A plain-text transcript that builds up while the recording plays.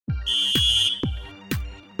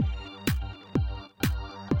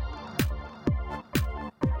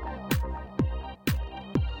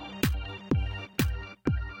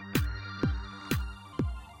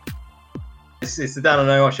It's the Dan and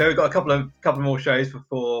Omar show. We've got a couple more shows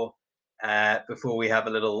before we have a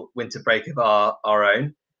little winter break of our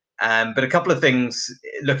own. But a couple of things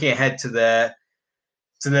looking ahead to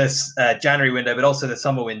this January window, but also the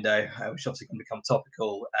summer window, which obviously can become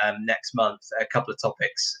topical next month. A couple of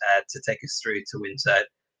topics to take us through to winter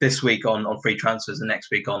this week on free transfers, and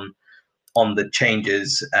next week on the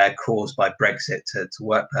changes caused by Brexit to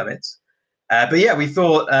work permits. But yeah, we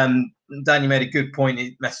thought, Dan, you made a good point.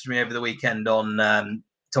 He messaged me over the weekend on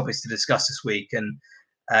topics to discuss this week. And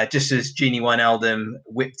just as Gini Wijnaldum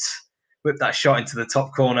whipped that shot into the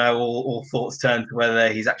top corner, all thoughts turned to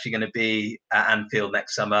whether he's actually going to be at Anfield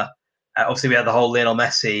next summer. Obviously, we had the whole Lionel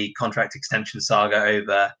Messi contract extension saga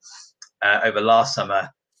over last summer.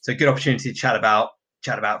 So good opportunity to chat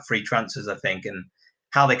about free transfers, I think, and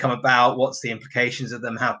how they come about, what's the implications of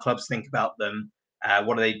them, how clubs think about them,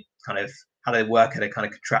 what are they how they work at a kind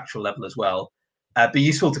of contractual level as well. Be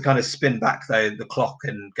useful to kind of spin back though the clock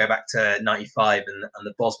and go back to '95 and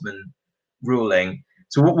the Bosman ruling.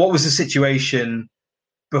 So what was the situation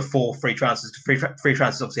before free transfers? Free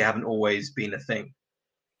transfers obviously haven't always been a thing.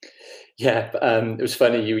 Yeah, it was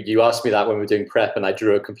funny. You asked me that when we were doing prep, and I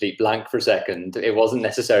drew a complete blank for a second. It wasn't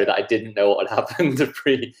necessarily that I didn't know what had happened to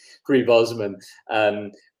pre Bosman,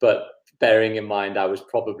 but bearing in mind I was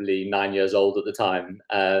probably 9 years old at the time.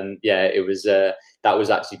 Yeah, it was that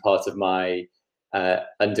was actually part of my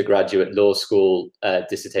undergraduate law school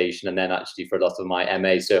dissertation, and then actually for a lot of my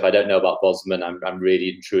MA. So if I don't know about Bosman, I'm really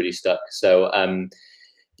and truly stuck. So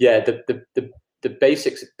yeah, the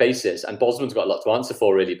basis, and Bosman's got a lot to answer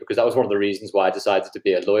for, really, because that was one of the reasons why I decided to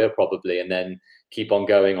be a lawyer, probably, and then keep on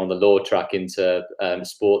going on the law track into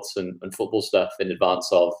sports and football stuff in advance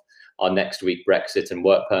of our next week Brexit and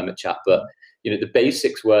work permit chat. But the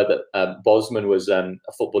basics were that Bosman was a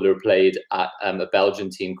footballer who played at a Belgian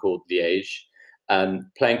team called Liège.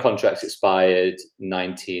 Playing contracts expired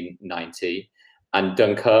 1990, and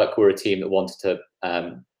Dunkirk were a team that wanted to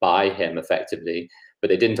buy him effectively, but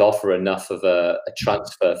they didn't offer enough of a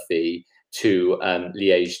transfer fee to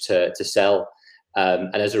Liège to sell.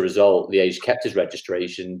 And as a result, Liège kept his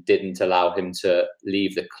registration, didn't allow him to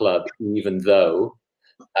leave the club, even though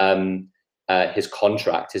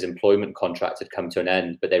his employment contract had come to an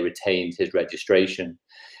end, but they retained his registration.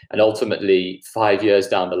 And ultimately, 5 years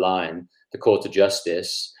down the line, the Court of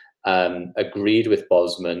Justice agreed with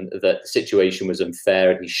Bosman that the situation was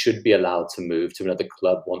unfair and he should be allowed to move to another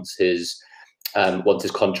club once his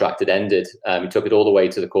contract had ended. He took it all the way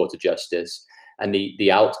to the Court of Justice, and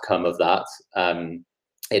the outcome of that,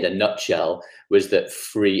 in a nutshell, was that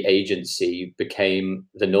free agency became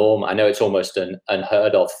the norm. I know it's almost an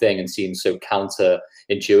unheard of thing and seems so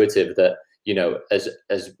counterintuitive that,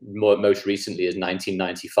 as most recently as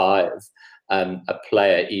 1995, a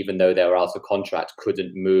player, even though they were out of contract,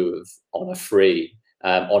 couldn't move on a free.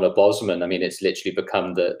 On a Bosman, I mean, it's literally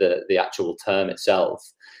become the actual term itself.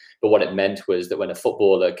 But what it meant was that when a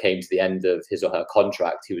footballer came to the end of his or her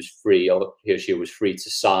contract, he was free, or he or she was free to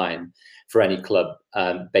sign for any club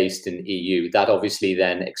based in the EU. That obviously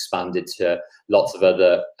then expanded to lots of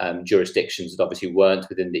other jurisdictions that obviously weren't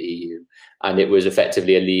within the EU. And it was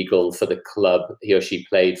effectively illegal for the club he or she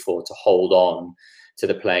played for to hold on to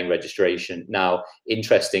the playing registration. Now,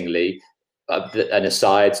 interestingly, an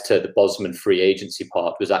aside to the Bosman free agency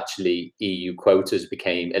part, was actually EU quotas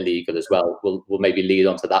became illegal as well. We'll maybe lead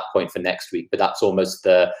on to that point for next week, but that's almost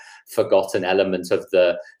the forgotten element of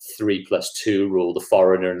the 3+2 rule, the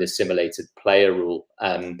foreigner and assimilated player rule.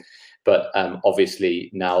 But obviously,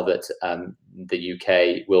 now that the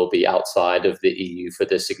UK will be outside of the EU for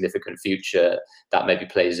the significant future, that maybe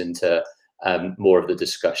plays into more of the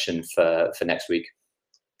discussion for next week.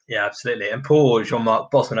 Yeah, absolutely. And poor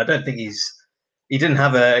Jean-Marc Bosman, I don't think he didn't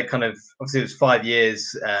have a kind of, obviously it was 5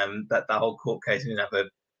 years, that whole court case, he didn't have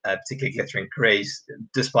a particularly glittering career,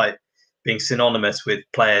 despite being synonymous with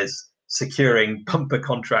players securing bumper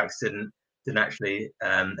contracts, didn't actually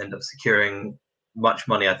end up securing much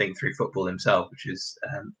money, I think, through football himself, which is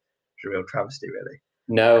a real travesty, really.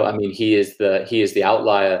 No, I mean, he is the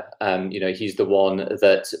outlier. He's the one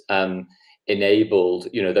that enabled,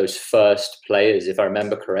 those first players, if I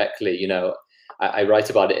remember correctly. I write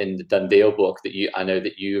about it in the Done Deal book that I know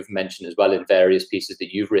that you've mentioned as well in various pieces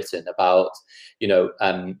that you've written about,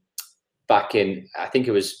 back in, I think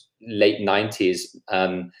it was late 90s,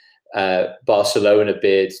 Barcelona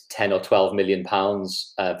bid 10 or 12 million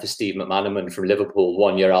pounds for Steve McManaman from Liverpool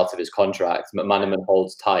 1 year out of his contract. McManaman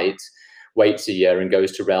holds tight, waits a year and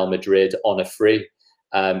goes to Real Madrid on a free.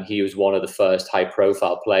 He was one of the first high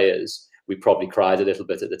profile players. We probably cried a little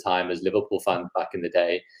bit at the time as Liverpool fans back in the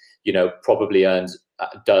day. Probably earned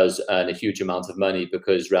does earn a huge amount of money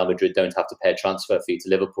because Real Madrid don't have to pay a transfer fee to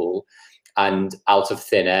Liverpool. And out of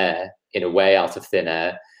thin air, in a way out of thin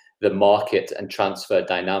air, the market and transfer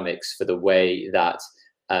dynamics for the way that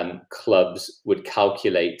clubs would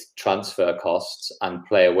calculate transfer costs and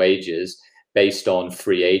player wages based on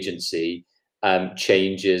free agency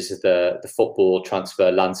changes the football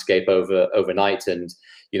transfer landscape overnight. And,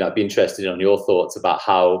 you know, I'd be interested in your thoughts about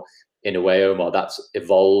how, in a way, Omar, that's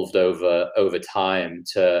evolved over time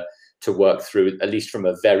to work through, at least from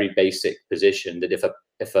a very basic position, that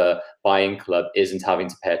if a buying club isn't having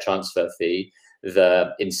to pay a transfer fee,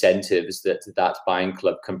 the incentives that buying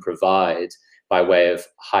club can provide by way of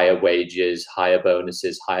higher wages, higher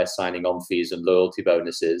bonuses, higher signing on fees and loyalty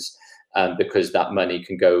bonuses, because that money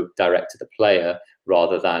can go direct to the player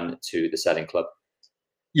rather than to the selling club.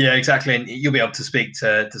 Yeah, exactly. And you'll be able to speak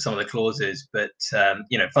to some of the clauses, but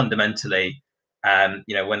you know, fundamentally,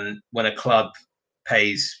 you know, when a club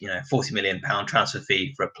pays, you know, £40 million transfer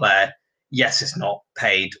fee for a player, yes, it's not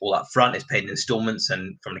paid all up front. It's paid in installments,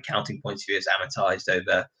 and from an accounting point of view, it's amortized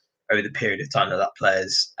over the period of time that that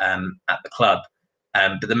player's at the club.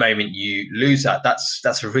 But the moment you lose that,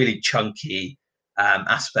 that's a really chunky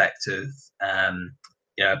aspect of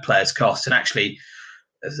you know, a player's cost. And actually,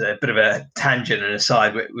 as a bit of a tangent and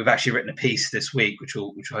aside, we've actually written a piece this week, which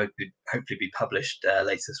will hopefully be published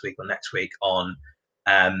later this week or next week, on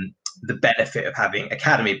the benefit of having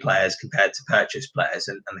academy players compared to purchase players,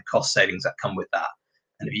 and the cost savings that come with that.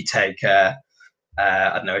 And if you take, I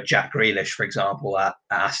don't know, a Jack Grealish, for example, at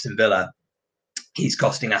Aston Villa, he's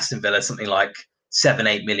costing Aston Villa something like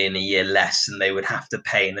 7-8 million a year less than they would have to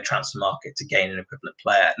pay in the transfer market to gain an equivalent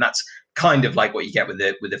player. And that's kind of like what you get with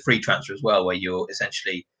the free transfer as well, where you're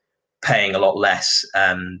essentially paying a lot less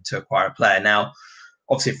to acquire a player. Now,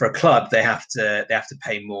 obviously, for a club, they have to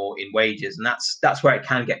pay more in wages, and that's where it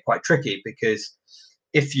can get quite tricky, because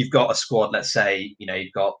if you've got a squad, let's say, you know,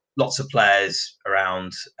 you've got lots of players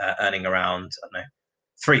around earning around, I don't know,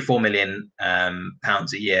 3-4 million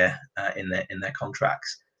pounds a year in their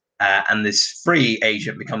contracts, and this free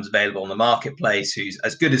agent becomes available on the marketplace who's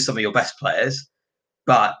as good as some of your best players,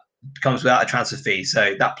 but comes without a transfer fee.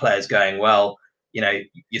 So that player's going, well, you know,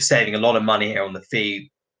 you're saving a lot of money here on the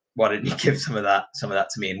fee. Why don't you give some of that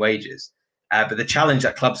to me in wages? But the challenge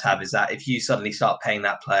that clubs have is that if you suddenly start paying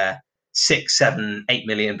that player 6, 7, 8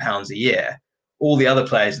 million pounds a year, all the other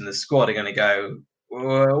players in the squad are going to go,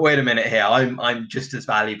 wait a minute here, I'm just as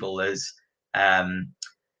valuable as player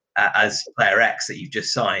X that you've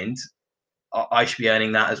just signed. I should be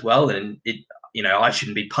earning that as well, and you know, I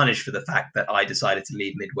shouldn't be punished for the fact that I decided to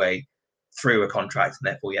leave midway through a contract and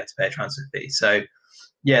therefore you have to pay a transfer fee. So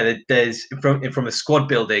yeah, there's from a squad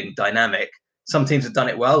building dynamic, some teams have done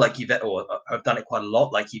it well, like or have done it quite a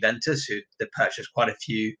lot, like Juventus, who they've purchased quite a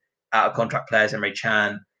few out of contract players, Emre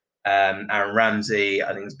Can, Aaron Ramsey.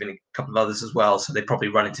 I think there's been a couple of others as well. So they probably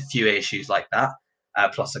run into fewer issues like that.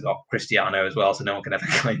 Plus, they've got Cristiano as well, so no one can ever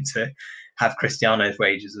claim to have Cristiano's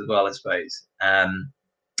wages as well, I suppose.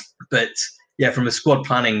 But yeah, from a squad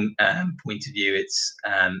planning point of view, it's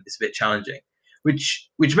a bit challenging, which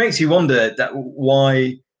makes you wonder that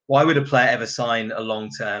why would a player ever sign a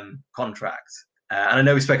long-term contract? And I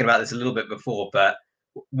know we've spoken about this a little bit before, but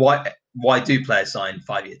why do players sign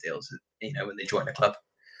 5-year deals, you know, when they join a club?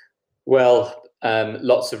 Well,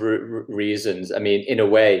 lots of reasons. I mean, in a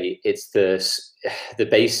way, it's the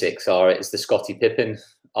basics are, it's the Scottie Pippen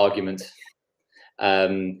argument.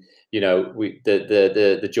 You know,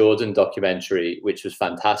 the Jordan documentary, which was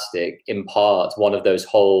fantastic, in part, one of those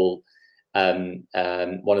whole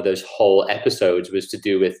episodes was to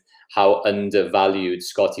do with how undervalued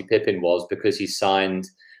Scottie Pippen was, because he signed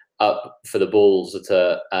up for the Bulls at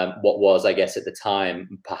what was, I guess, at the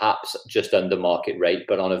time, perhaps just under market rate,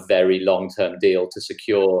 but on a very long-term deal to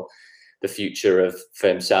secure the future for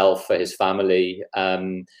himself, for his family,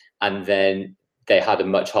 and then they had a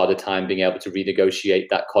much harder time being able to renegotiate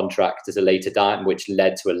that contract at a later time, which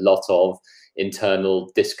led to a lot of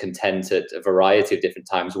internal discontent at a variety of different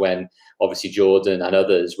times, when obviously Jordan and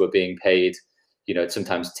others were being paid, you know,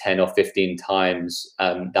 sometimes 10 or 15 times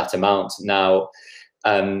that amount. Now,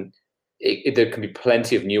 there can be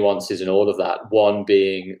plenty of nuances in all of that. One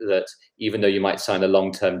being that even though you might sign a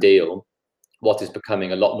long-term deal, what is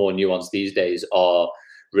becoming a lot more nuanced these days are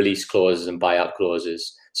release clauses and buyout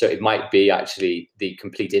clauses. So it might be actually the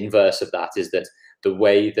complete inverse of that, is that the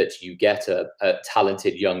way that you get a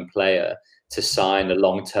talented young player to sign a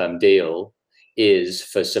long-term deal is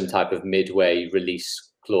for some type of midway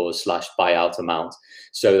release clause / buyout amount,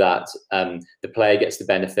 so that the player gets the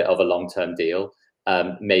benefit of a long-term deal,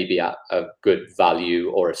 maybe at a good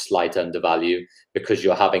value or a slight undervalue, because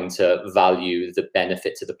you're having to value the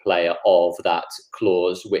benefit to the player of that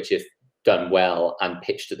clause, which, if done well and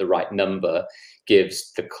pitched at the right number,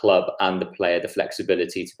 gives the club and the player the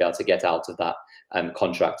flexibility to be able to get out of that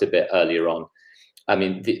contract a bit earlier on. I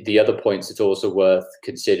mean, the other points that's also worth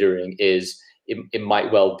considering is it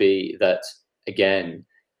might well be that, again,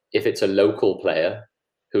 if it's a local player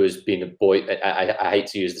who has been a boy, I hate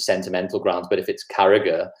to use the sentimental grounds, but if it's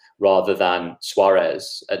Carragher rather than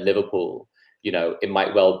Suarez at Liverpool, you know, it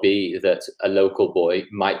might well be that a local boy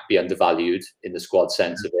might be undervalued in the squad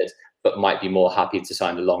sense of it, but might be more happy to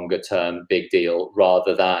sign a longer term big deal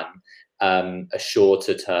rather than a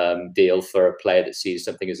shorter term deal for a player that sees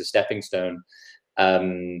something as a stepping stone.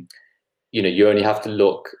 You know, you only have to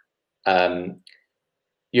look.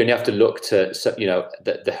 You only have to look to, you know,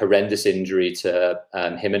 the horrendous injury to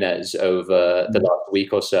Jimenez over the last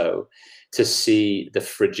week or so to see the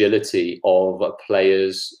fragility of a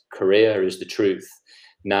player's career is the truth.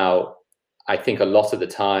 Now, I think a lot of the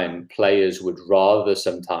time players would rather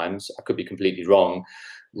sometimes, I could be completely wrong,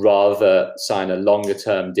 rather sign a longer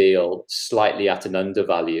term deal slightly at an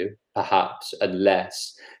undervalue, perhaps,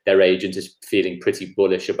 unless their agent is feeling pretty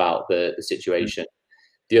bullish about the situation.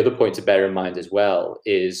 The other point to bear in mind as well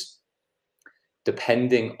is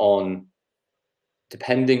depending on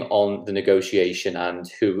the negotiation and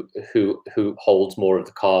who holds more of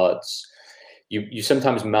the cards, you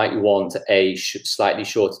sometimes might want a slightly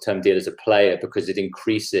shorter term deal as a player, because it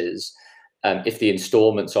increases if the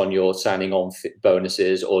installments on your signing on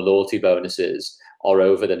bonuses or loyalty bonuses are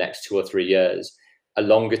over the next 2 or 3 years. A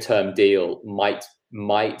longer term deal might,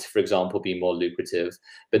 for example, be more lucrative,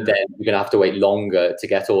 but then you're going to have to wait longer to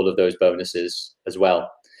get all of those bonuses as well.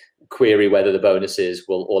 Query whether the bonuses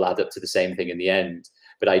will all add up to the same thing in the end.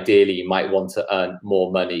 But ideally, you might want to earn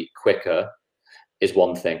more money quicker, is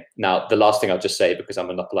one thing. Now, the last thing I'll just say, because I'm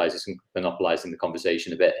monopolizing the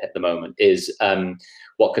conversation a bit at the moment, is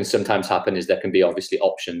what can sometimes happen is there can be obviously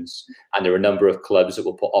options, and there are a number of clubs that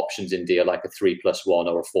will put options in deal, like a 3+1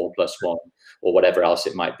 or a 4+1 or whatever else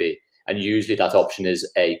it might be. And usually that option is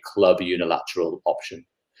a club unilateral option.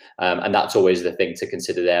 And that's always the thing to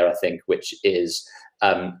consider there, I think, which is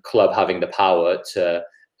club having the power to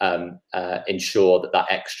ensure that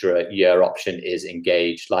extra year option is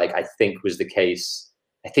engaged. Like I think was the case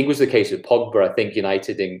with Pogba. I think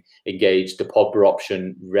United engaged the Pogba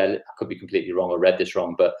option. I could be completely wrong or read this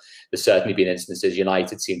wrong, but there's certainly been instances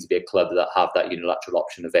United seem to be a club that have that unilateral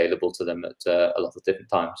option available to them at a lot of different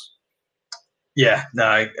times. Yeah,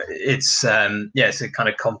 no, it's it's a kind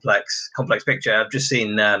of complex picture. I've just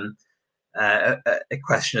seen a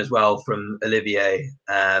question as well from Olivier,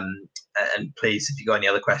 and please, if you've got any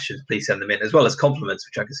other questions, please send them in, as well as compliments,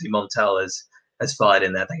 which I can see Montel has fired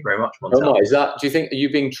in there. Thank you very much, Montel. Oh, do you think, are you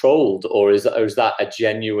being trolled, or is that a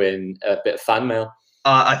genuine bit of fan mail?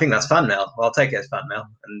 I think that's fan mail. Well, I'll take it as fan mail.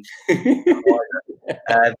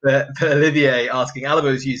 And but Olivier asking, Alaba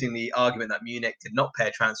was using the argument that Munich did not pay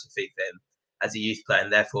a transfer fee for him as a youth player,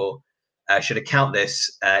 and therefore should account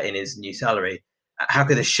this in his new salary. How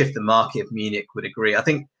could this shift the market if Munich would agree? I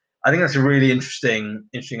think that's a really interesting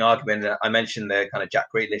argument. I mentioned the kind of Jack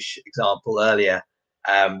Grealish example earlier,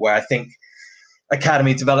 where I think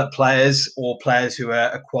academy developed players or players who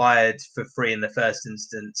are acquired for free in the first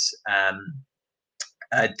instance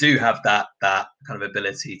do have that kind of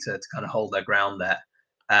ability to kind of hold their ground there.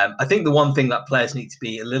 I think the one thing that players need to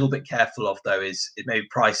be a little bit careful of, though, is maybe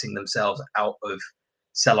pricing themselves out of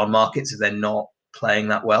sell-on markets if they're not playing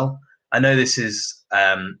that well. I know this is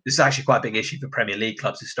actually quite a big issue for Premier League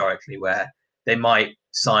clubs historically, where they might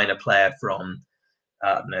sign a player from,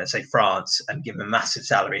 say, France and give them a massive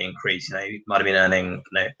salary increase. You know, you might have been earning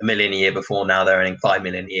 $1 million a year before, now they're earning $5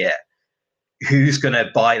 million a year. Who's going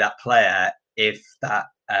to buy that player if that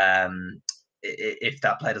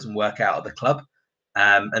player doesn't work out at the club?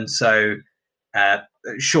 And so,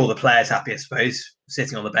 sure, the player's happy, I suppose,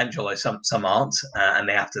 sitting on the bench, although some aren't, and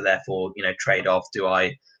they have to therefore, trade off. Do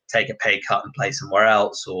I take a pay cut and play somewhere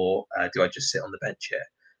else, or do I just sit on the bench here?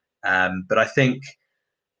 But I think,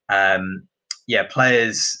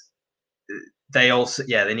 players, they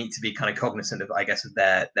need to be kind of cognizant of, I guess, of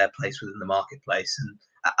their place within the marketplace. And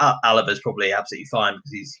Alaba's probably absolutely fine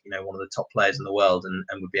because he's, one of the top players in the world and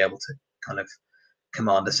would be able to kind of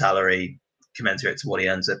command a salary commensurate to what he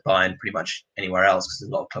earns at Bayern pretty much anywhere else, because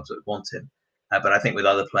there's a lot of clubs that would want him. But I think with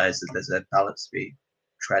other players, there's a balance to be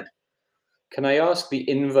tread. Can I ask the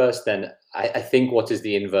inverse then? I think what is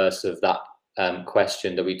the inverse of that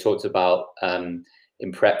question that we talked about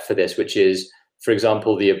in prep for this, which is, for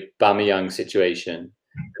example, the Aubameyang situation.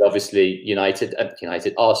 Obviously,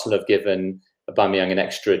 Arsenal have given Aubameyang an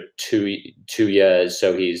extra two years,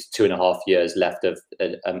 so he's 2.5 years left of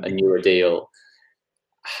a newer deal.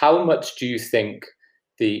 How much do you think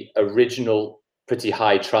the original pretty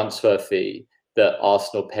high transfer fee that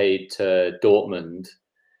Arsenal paid to Dortmund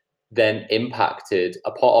then impacted,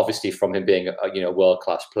 apart obviously from him being a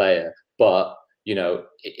world-class player, but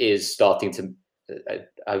is starting to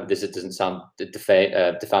this doesn't sound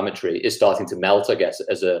defamatory, is starting to melt, I guess,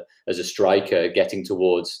 as a striker getting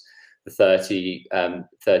towards the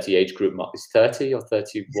 30 age group mark. Is 30 or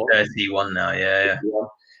 31? 31 now, yeah.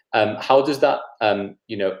 How does that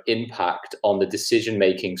impact on the decision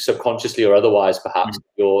making, subconsciously or otherwise, perhaps,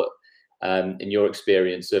 in your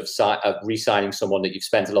experience of re-signing someone that you've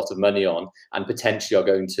spent a lot of money on and potentially are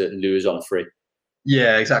going to lose on a free?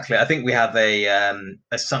 Yeah, exactly. I think we have a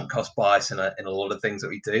sunk cost bias in a lot of things that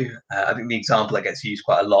we do. I think the example that gets used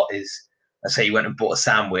quite a lot is, let's say you went and bought a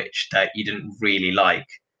sandwich that you didn't really like,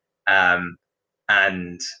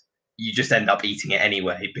 and you just end up eating it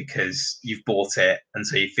anyway because you've bought it, and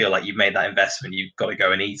so you feel like you've made that investment, you've got to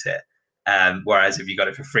go and eat it. Whereas if you got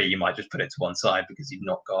it for free, you might just put it to one side because you've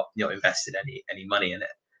not invested any money in it.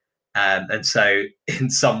 And so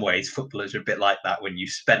in some ways, footballers are a bit like that when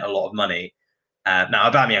you've spent a lot of money. Now,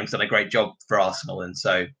 Aubameyang's done a great job for Arsenal, and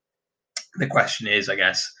so the question is, I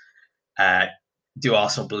guess, do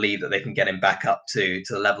Arsenal believe that they can get him back up to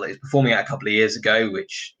the level that he was performing at a couple of years ago,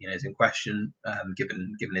 which is in question,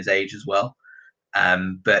 given his age as well.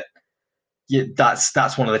 But yeah,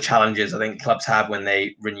 that's one of the challenges I think clubs have when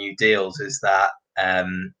they renew deals, is that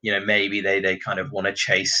maybe they kind of want to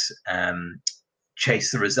chase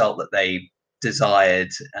the result that they desired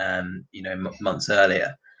months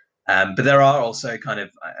earlier. But there are also kind of,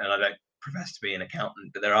 and I don't profess to be an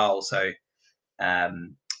accountant, but there are also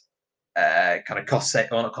kind of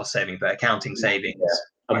not cost saving, but accounting savings.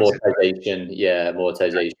 Amortization.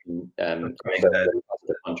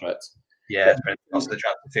 Contracts. Yeah, cost of the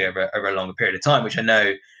transfer fee over a longer period of time, which I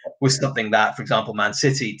know was something that, for example, Man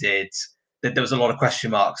City did. That there was a lot of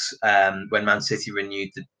question marks when Man City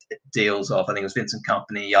renewed the deals of, I think it was Vincent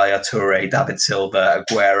Kompany, Yaya Toure, David Silva,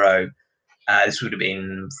 Aguero. This would have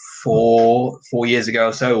been four years ago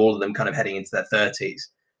or so, all of them kind of heading into their 30s.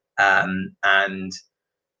 And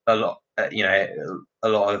a lot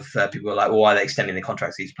of people were like, well, why are they extending the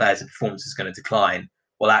contracts of these players? The performance is going to decline.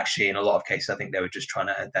 Well, actually, in a lot of cases, I think they were just trying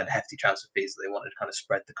to have hefty transfer fees that they wanted to kind of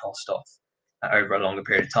spread the cost off over a longer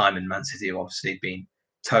period of time. And Man City have obviously been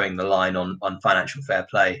towing the line on financial fair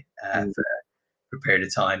play for a period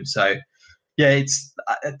of time. So, yeah,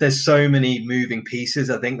 there's so many moving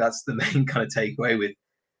pieces. I think that's the main kind of takeaway with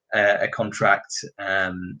a contract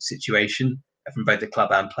situation from both the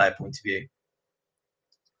club and player point of view.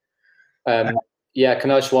 Yeah,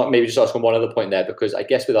 can I just ask on one other point there? Because I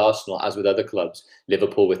guess with Arsenal, as with other clubs,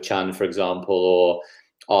 Liverpool with Chan, for example, or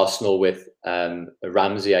Arsenal with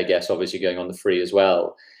Ramsey, I guess, obviously going on the free as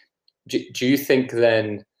well. Do you think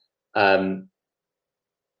then,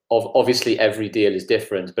 obviously every deal is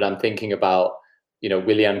different, but I'm thinking about,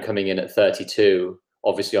 Willian coming in at 32,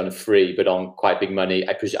 obviously on a free, but on quite big money.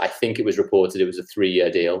 I think it was reported it was a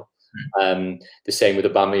 3-year deal. The same with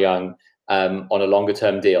Aubameyang. On a longer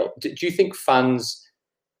term deal. Do you think fans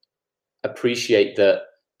appreciate that,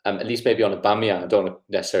 at least maybe on Aubameyang, I don't want to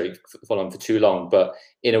necessarily follow on for too long, but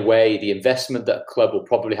in a way, the investment that a club will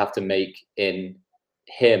probably have to make in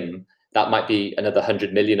him, that might be another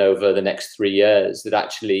 100 million over the next 3 years, that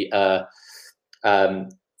actually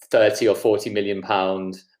 30 or 40 million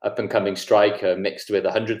pound up and coming striker mixed with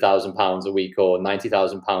 100,000 pounds a week or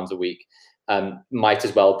 90,000 pounds a week might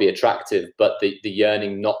as well be attractive, but the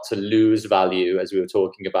yearning not to lose value, as we were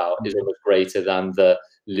talking about, is almost greater than the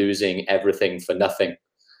losing everything for nothing.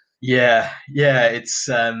 Yeah, it's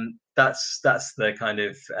that's the kind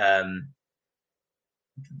of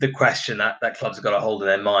the question that clubs have got to hold in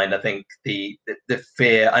their mind. I think the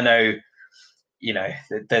fear. I know,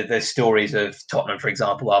 there's stories of Tottenham, for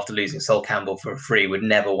example, after losing Sol Campbell for free, would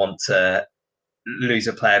never want to lose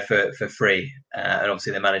a player for free, and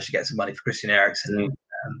obviously they managed to get some money for Christian Eriksen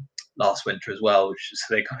last winter as well, which is,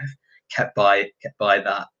 so they kind of kept by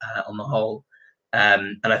that on the whole.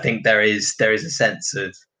 And I think there is a sense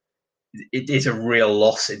of it is a real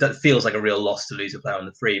loss. It feels like a real loss to lose a player on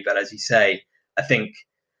the free, but as you say, I think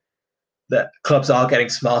that clubs are getting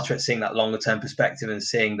smarter at seeing that longer term perspective and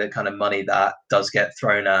seeing the kind of money that does get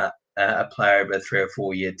thrown at a player over a 3 or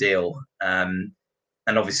 4 year deal.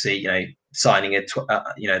 And obviously, signing a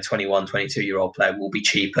 21, 22-year-old player will be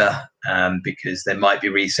cheaper because there might be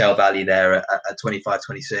resale value there at 25,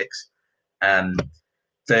 26.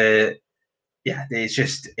 It's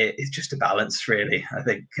just a balance, really, I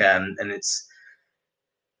think, and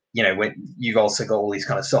you know, when you've also got all these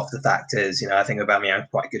kind of softer factors, you know, I think Aubameyang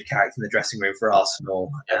quite a good character in the dressing room for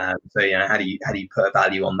Arsenal. So, you know, how do you put a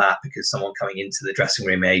value on that? Because someone coming into the dressing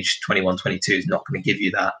room age 21, 22 is not going to give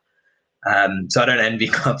you that. So I don't envy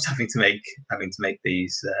clubs having to make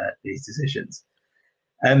these decisions.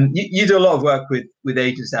 You do a lot of work with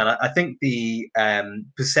agents, Dan. I think the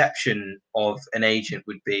perception of an agent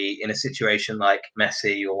would be in a situation like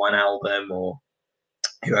Messi or Wijnaldum or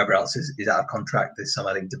whoever else is out of contract. There's some,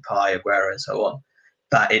 I think, Depay, Aguero, and so on.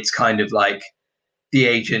 That it's kind of like the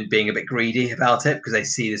agent being a bit greedy about it because they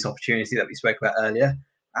see this opportunity that we spoke about earlier.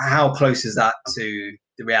 How close is that to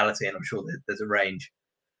the reality? And I'm sure there's a range.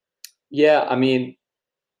 Yeah, I mean,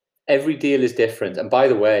 every deal is different. And by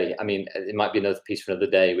the way, I mean, it might be another piece for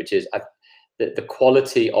another day, which is the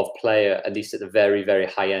quality of player, at least at the very, very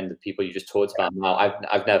high end of people you just talked about now,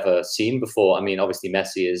 I've never seen before. I mean, obviously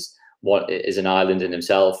Messi is an island in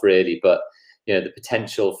himself, really, but you know, the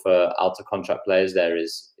potential for out of contract players there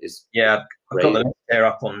is yeah. I've got the list here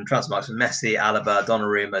up on Transfermarkt: Messi, Alaba,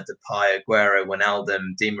 Donnarumma, Depay, Aguero,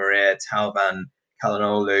 Wijnaldum, Di Maria, Thauvin,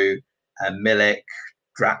 Calhanoglu, Milik,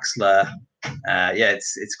 Draxler. Yeah,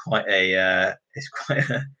 it's quite a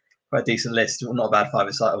quite a decent list. Not a bad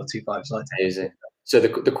five-a-side or two five-a-side. Amazing. So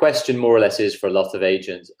the question more or less is for a lot of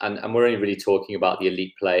agents, and we're only really talking about the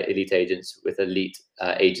elite agents with elite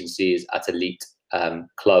agencies at elite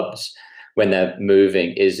clubs when they're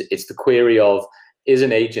moving. It's the query of, is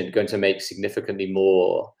an agent going to make significantly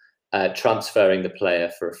more transferring the player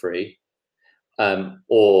for a free,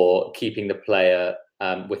 or keeping the player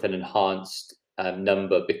with an enhanced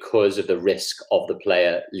number because of the risk of the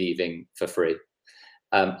player leaving for free?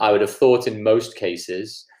 I would have thought in most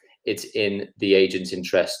cases it's in the agent's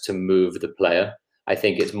interest to move the player. I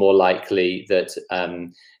think it's more likely that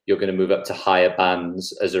you're going to move up to higher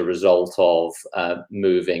bands as a result of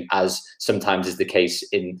moving, as sometimes is the case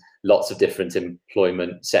in lots of different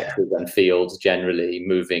employment sectors and fields. Generally,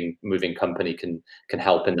 moving company can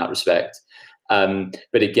help in that respect.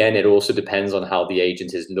 But again, it also depends on how the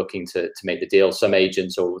agent is looking to make the deal. Some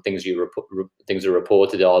agents, or things are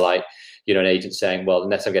reported, are like, you know, an agent saying, well,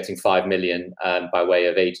 unless I'm getting 5 million by way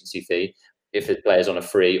of agency fee, if a player's on a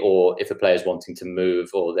free, or if a player's wanting to move,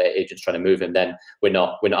 or their agent's trying to move him, then we're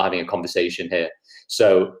not having a conversation here.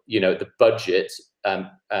 So, you know, the budget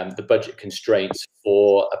constraints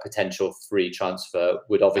for a potential free transfer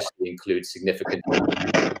would obviously include significant.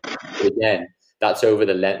 Again, that's over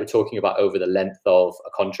the length. We're talking about over the length of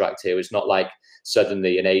a contract here. It's not like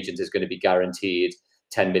suddenly an agent is going to be guaranteed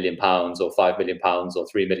 £10 million or £5 million or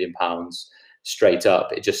 £3 million straight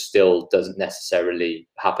up. It just still doesn't necessarily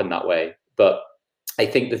happen that way. But I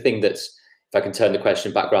think the thing that's, if I can turn the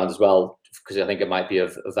question back around as well, because I think it might be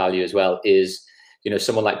of value as well, is, you know,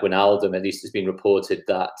 someone like Wijnaldum, at least it's been reported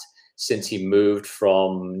that since he moved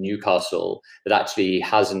from Newcastle, that actually he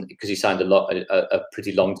hasn't, because he signed a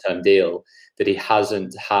pretty long-term deal, that he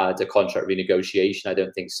hasn't had a contract renegotiation, I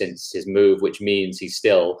don't think, since his move, which means he's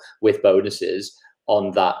still, with bonuses,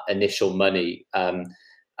 on that initial money,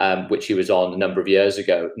 which he was on a number of years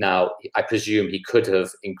ago. Now, I presume he could have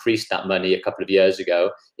increased that money a couple of years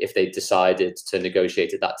ago if they decided to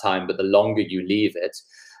negotiate at that time. But the longer you leave it,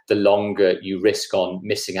 the longer you risk on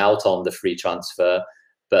missing out on the free transfer,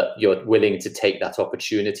 but you're willing to take that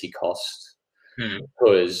opportunity cost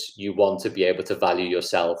because you want to be able to value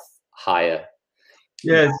yourself higher.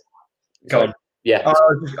 Yes. Go on. Yeah.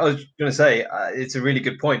 I was going to say, it's a really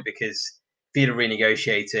good point, because if he'd have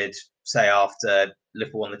renegotiated, say, after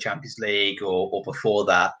Liverpool won the Champions League or before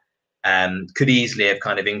that, could easily have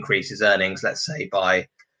kind of increased his earnings, let's say, by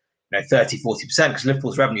 30, 40%, because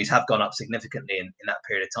Liverpool's revenues have gone up significantly in that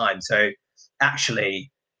period of time. So actually,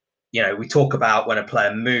 you know, we talk about when a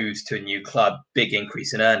player moves to a new club, big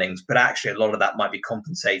increase in earnings, but actually a lot of that might be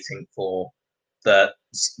compensating for the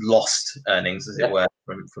lost earnings, as it were,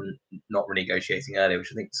 from not renegotiating earlier,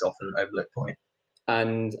 which I think is often an overlooked point.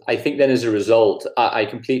 And I think then as a result, I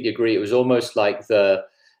completely agree. It was almost like the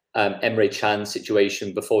Emre Can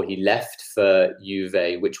situation before he left for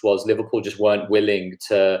Juve, which was Liverpool just weren't willing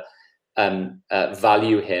to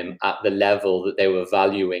value him at the level that they were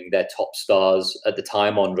valuing their top stars at the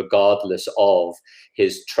time on, regardless of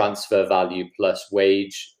his transfer value plus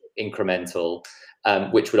wage incremental,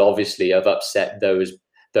 which would obviously have upset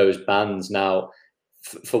those bands. Now,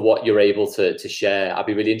 for what you're able to share, I'd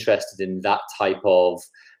be really interested in that type of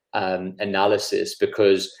analysis,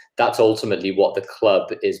 because that's ultimately what the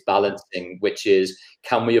club is balancing, which is,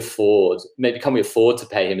 can we afford to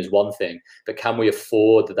pay him is one thing, but can we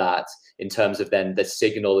afford that in terms of then the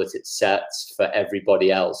signal that it sets for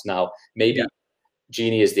everybody else? Now, maybe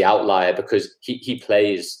Gini is the outlier because he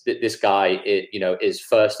plays this guy, is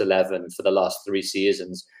first 11 for the last 3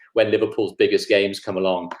 seasons. When Liverpool's biggest games come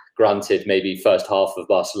along, granted, maybe first half of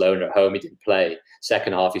Barcelona at home, he didn't play.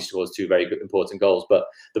 Second half, he scores 2 very good, important goals. But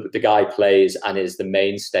the guy plays and is the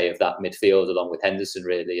mainstay of that midfield, along with Henderson,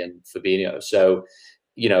 really, and Fabinho. So,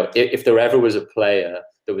 if there ever was a player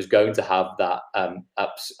that was going to have that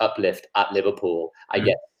uplift at Liverpool, I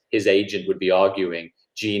guess his agent would be arguing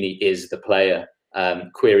Gini is the player.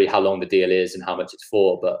 Query how long the deal is and how much it's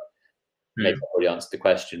for, but maybe I already answered the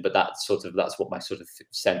question. But that's what my sort of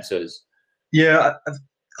sense is. Yeah,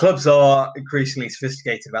 clubs are increasingly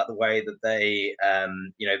sophisticated about the way that they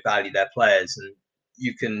value their players,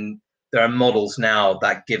 and there are models now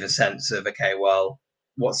that give a sense of, okay, well,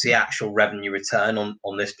 what's the actual revenue return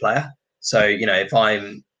on this player? So if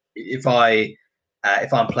I'm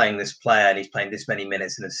playing this player and he's playing this many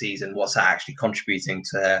minutes in a season, what's that actually contributing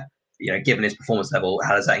to, given his performance level,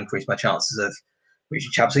 how does that increase my chances of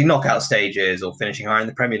reaching Champions League knockout stages or finishing higher in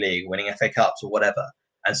the Premier League, winning FA Cups or whatever?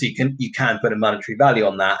 And so you can put a monetary value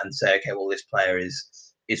on that and say, okay, well, this player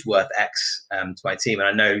is worth X to my team. And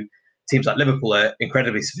I know teams like Liverpool are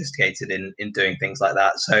incredibly sophisticated in doing things like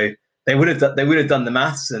that. So they would have done the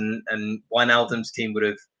maths, and Wijnaldum's team would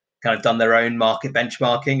have kind of done their own market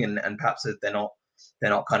benchmarking, and perhaps they're not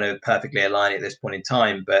kind of perfectly aligned at this point in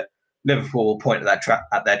time. But Liverpool will point at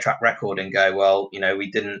their track record and go, well,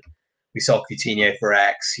 we sold Coutinho for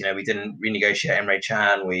X, we didn't renegotiate Emre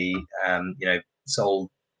Can, we sold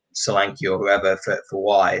Solanke or whoever for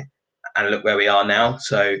Y, and look where we are now.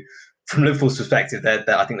 So from Liverpool's perspective,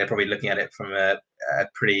 I think they're probably looking at it from a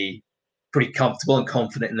pretty comfortable and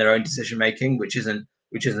confident in their own decision making, which isn't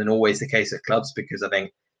always the case at clubs, because I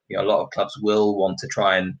think a lot of clubs will want to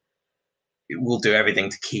try and will do everything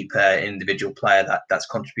to keep an individual player that's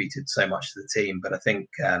contributed so much to the team. But I think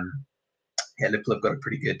Liverpool have got a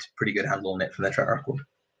pretty good handle on it from their track record.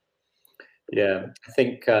 Yeah, I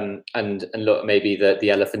think and look, maybe the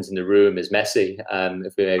elephant in the room is Messi.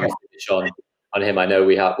 If we maybe finish on him, I know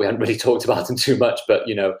we haven't really talked about him too much, but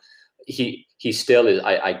he still is.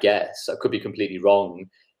 I guess I could be completely wrong.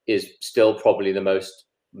 Is still probably the most,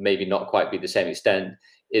 maybe not quite be the same extent,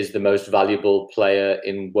 is the most valuable player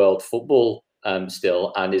in world football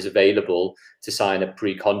still, and is available to sign a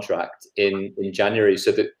pre-contract in January.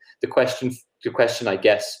 So the question I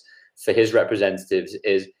guess for his representatives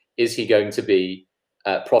is he going to be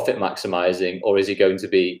profit maximizing, or is he going to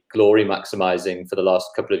be glory maximizing for the last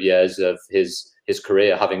couple of years of his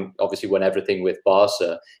career, having obviously won everything with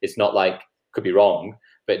Barca? It's not like, could be wrong,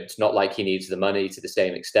 but it's not like he needs the money to the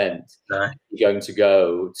same extent. No. He's going to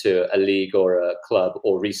go to a league or a club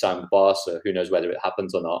or re-sign with Barca, who knows whether it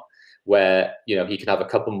happens or not, where he can have a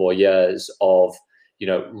couple more years of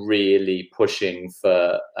really pushing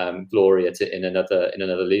for glory in another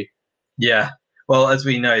league. Yeah. Well, as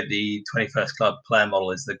we know, the 21st Club player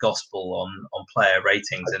model is the gospel on player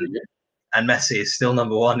ratings, and Messi is still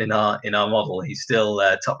number one in our model. He's still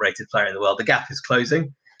a top-rated player in the world. The gap is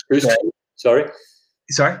closing. Who's sorry?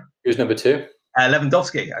 Who's number 2?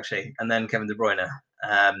 Lewandowski, actually, and then Kevin De Bruyne.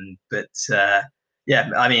 Yeah,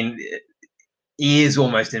 I mean, he is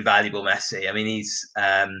almost invaluable, Messi. I mean,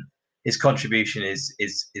 his contribution is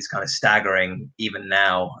kind of staggering even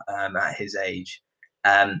now at his age.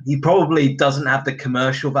 He probably doesn't have the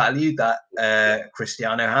commercial value that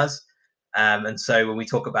Cristiano has, and so when we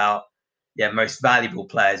talk about most valuable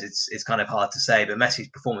players, it's kind of hard to say. But Messi's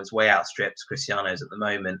performance way outstrips Cristiano's at the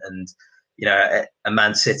moment, and a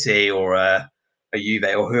Man City or a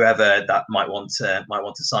Juve or whoever that might want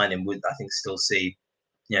to sign him would, I think, still see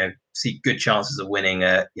good chances of winning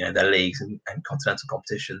their leagues and continental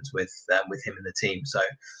competitions with him in the team. So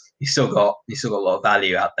he's still got a lot of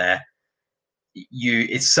value out there.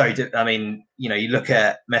 I mean, you look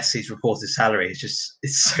at Messi's reported salary,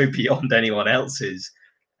 it's so beyond anyone else's.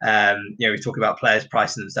 We talk about players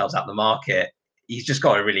pricing themselves out the market. He's just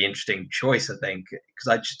got a really interesting choice, I think, because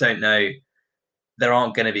I just don't know. There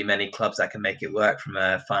aren't going to be many clubs that can make it work from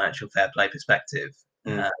a financial fair play perspective.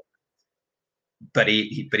 But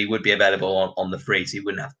he would be available on the free, so he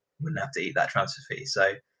wouldn't have to eat that transfer fee.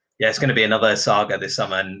 So yeah, it's going to be another saga this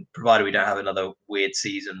summer, and provided we don't have another weird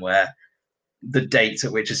season where the dates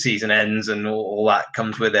at which a season ends and all that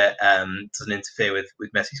comes with it doesn't interfere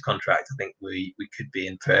with Messi's contract, I think we could be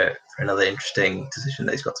in for another interesting decision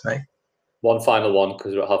that he's got to make. One final one,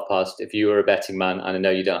 because we're at past. If you were a betting man, and I know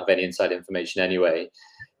you don't have any inside information anyway,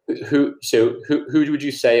 who would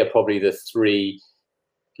you say are probably the 3,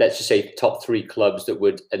 let's just say top 3 clubs that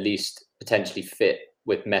would at least potentially fit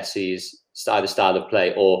with Messi's either style of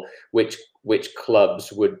play, or which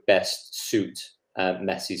clubs would best suit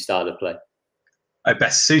Messi's style of play?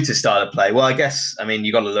 best suited style of play. Well, I guess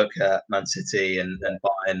you got to look at Man City and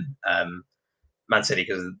Bayern. Man City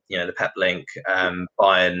because the Pep link.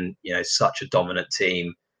 Bayern, such a dominant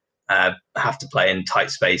team. Have to play in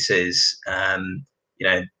tight spaces.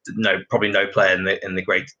 Probably no player in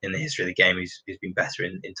the history of the game who's been better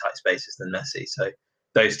in tight spaces than Messi. So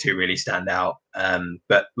those two really stand out.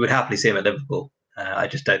 But we'd happily see him at Liverpool. I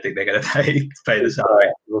just don't think they're going to pay the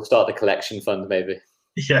salary. We'll start the collection fund, maybe.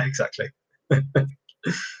 Yeah, exactly.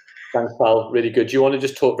 Thanks, Pal. Really good. Do you want to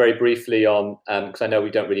just talk very briefly on, because I know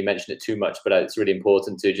we don't really mention it too much, but it's really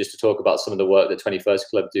important to talk about some of the work that 21st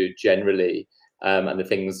Club do generally, and the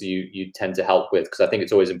things you tend to help with, because I think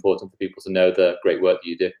it's always important for people to know the great work that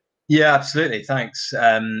you do. Yeah, absolutely. Thanks.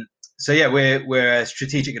 So yeah, we're a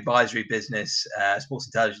strategic advisory business, sports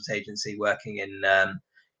intelligence agency working in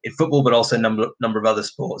football, but also a number of other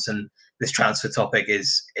sports. And this transfer topic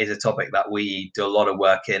is a topic that we do a lot of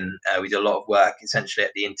work in. We do a lot of work essentially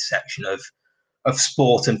at the intersection of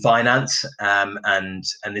sport and finance. And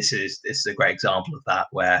this is a great example of that,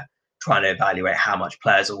 where trying to evaluate how much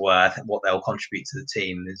players are worth and what they'll contribute to the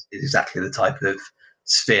team is exactly the type of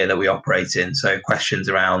sphere that we operate in. So questions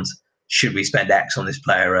around, should we spend X on this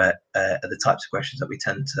player are the types of questions that we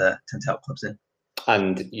tend to help clubs in.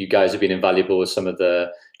 And you guys have been invaluable with some of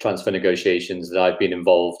the transfer negotiations that I've been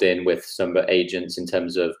involved in with some agents, in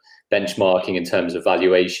terms of benchmarking, in terms of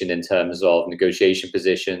valuation, in terms of negotiation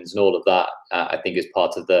positions, and all of that. I think is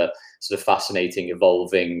part of the sort of fascinating,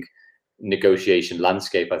 evolving negotiation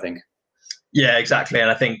landscape, I think. Yeah, exactly.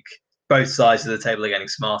 And I think both sides of the table are getting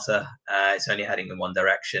smarter. It's only heading in one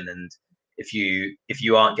direction. And if you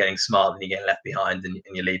aren't getting smart, then you're getting left behind, and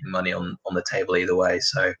you're leaving money on the table either way.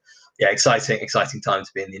 So yeah, exciting time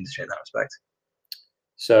to be in the industry in that respect.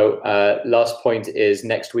 So last point is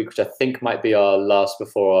next week, which I think might be our last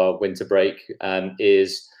before our winter break,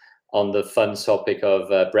 is on the fun topic of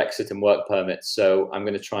Brexit and work permits. So I'm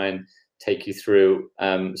going to try and take you through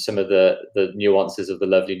some of the nuances of the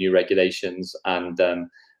lovely new regulations, and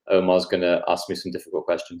Omar's going to ask me some difficult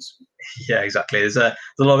questions. Yeah, exactly. There's a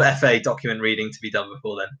lot of FA document reading to be done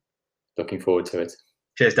before then. Looking forward to it.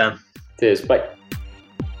 Cheers, Dan. Cheers. Bye.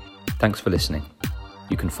 Thanks for listening.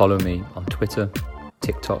 You can follow me on Twitter,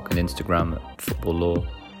 TikTok and Instagram at Football Law,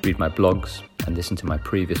 read my blogs and listen to my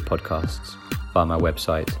previous podcasts via my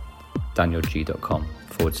website,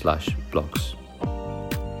 danielg.com/blogs.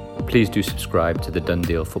 Please do subscribe to the Done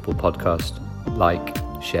Deal Football Podcast, like,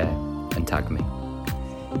 share and tag me.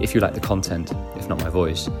 If you like the content, if not my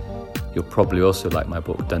voice, you'll probably also like my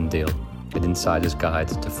book Done Deal, an insider's guide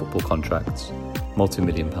to football contracts,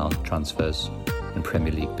 multi-million-pound transfers and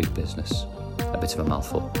Premier League big business. A bit of a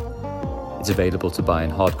mouthful. It's available to buy in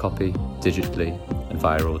hard copy, digitally and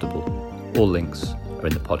via Audible. All links are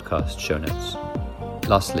in the podcast show notes.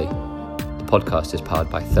 Lastly, the podcast is powered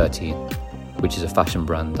by 13, which is a fashion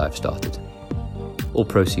brand I've started. All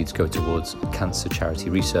proceeds go towards cancer charity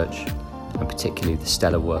research, and particularly the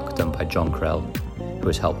stellar work done by John Krell, who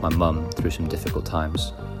has helped my mum through some difficult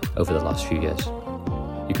times over the last few years.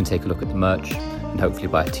 You can take a look at the merch and hopefully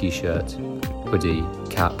buy a t-shirt, hoodie,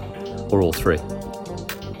 cap, or all three.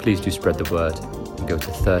 Please do spread the word and go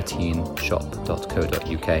to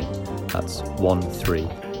 13shop.co.uk. That's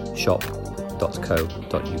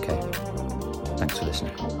 13shop.co.uk. Thanks for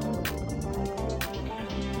listening.